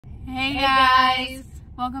Hey guys!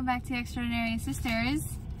 Welcome back to Extraordinary Sisters.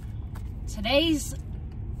 Today's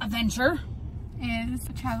adventure is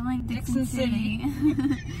traveling Dixon City.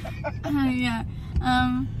 Yeah.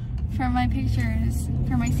 For my pictures,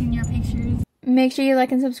 for my senior pictures. Make sure you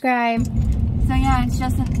like and subscribe. So yeah, it's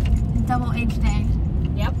just a double H day.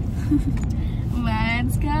 Yep.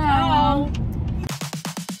 Let's go. Oh.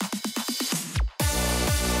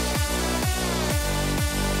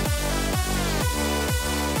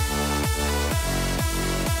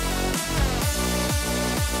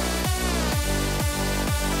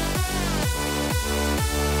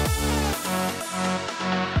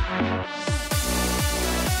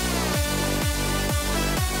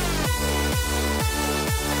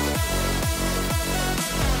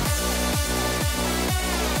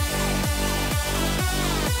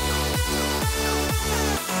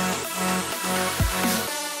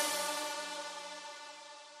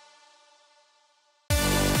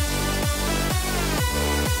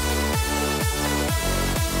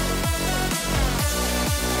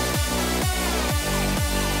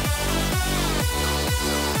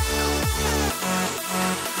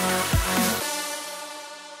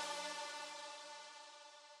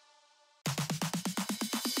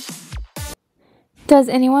 Does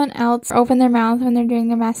anyone else open their mouth when they're doing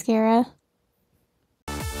their mascara?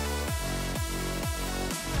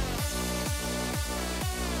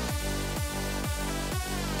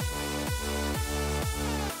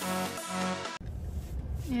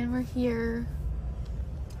 And we're here.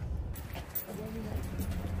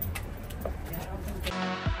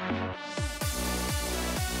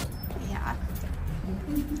 Yeah.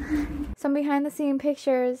 Some behind the scene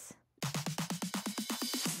pictures.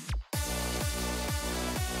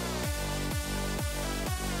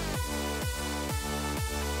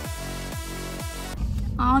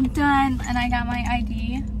 All done, and I got my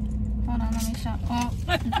ID. Hold on, let me show. Oh,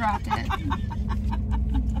 dropped it.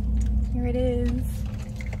 Here it is.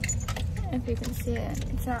 If you can see it,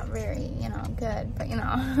 it's not very, good, but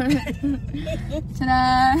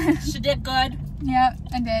Ta-da! She did good. Yep,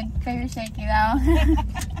 I did. Very shaky though.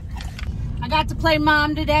 I got to play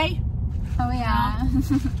mom today. Oh yeah.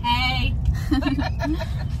 Hey.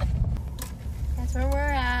 That's where we're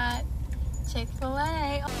at.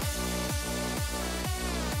 Chick-fil-A.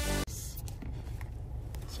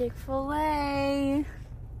 Chick-fil-A.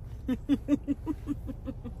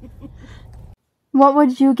 What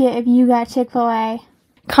would you get if you got Chick-fil-A?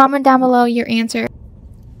 Comment down below your answer.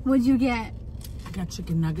 What'd you get? I got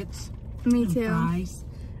chicken nuggets. Me and too. Fries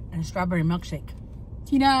and a strawberry milkshake.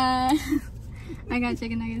 Ta-da! I got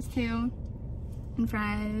chicken nuggets too. And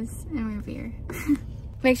fries and root beer.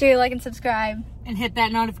 Make sure you like and subscribe. And hit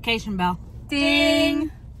that notification bell. Ding!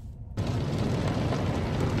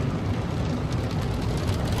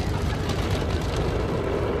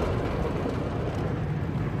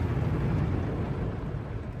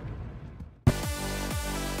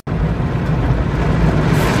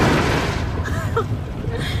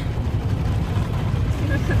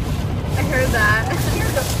 I heard that. It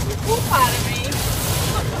scared the poop out of me.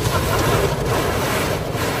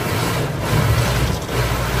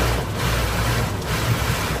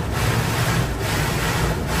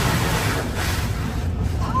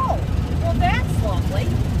 Oh, well that's lovely. Do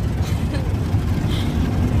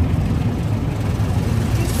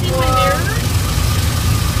you see my mirror?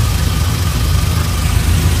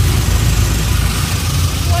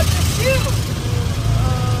 What to shoot?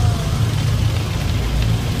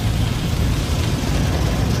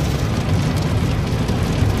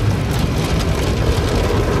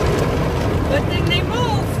 Good thing they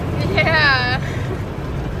move. Yeah.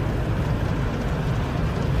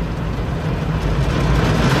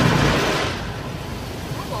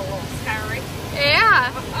 That's a little scary.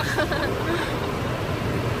 Yeah.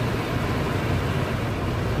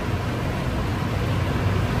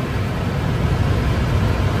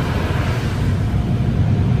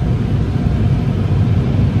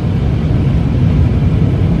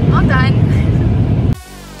 All done.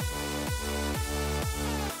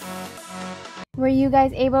 Were you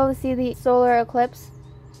guys able to see the solar eclipse?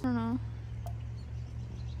 I don't know.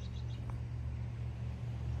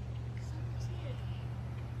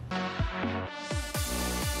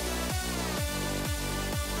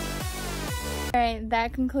 Alright,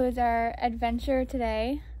 that concludes our adventure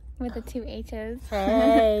today with the 2 H's.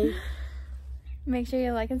 Hey. Make sure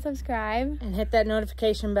you like and subscribe. And hit that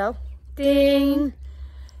notification bell. Ding!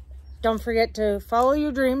 Don't forget to follow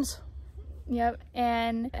your dreams. Yep,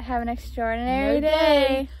 and have an extraordinary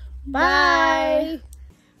day. Bye.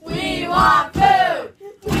 We want food!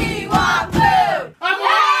 We want food!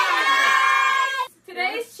 Yes!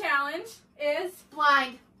 Today's challenge is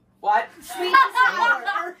blind What? Sweet and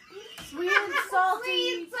sour. Sweet and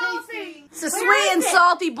salty. Tasty. It's a sweet and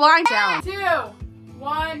salty blind challenge. 2,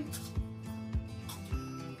 1.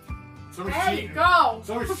 Someone's Hey, cheating. go.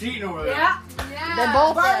 Someone's cheating over there. Yeah. They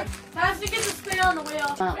both Bart, did. time to get the spin on the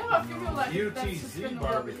wheel. We have a few people that that's to spin UTC the wheel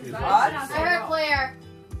barbecue. because What? that's not I heard so Claire.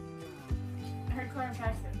 I heard Claire and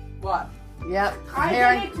Paxton. What? Yep. I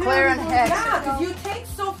Claire did it too. Claire and Hex. Yeah, because you take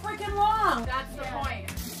so freaking long. That's the point.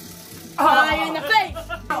 Pie in the face.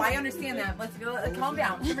 Oh, I understand that. Let's go. Calm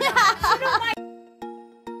down.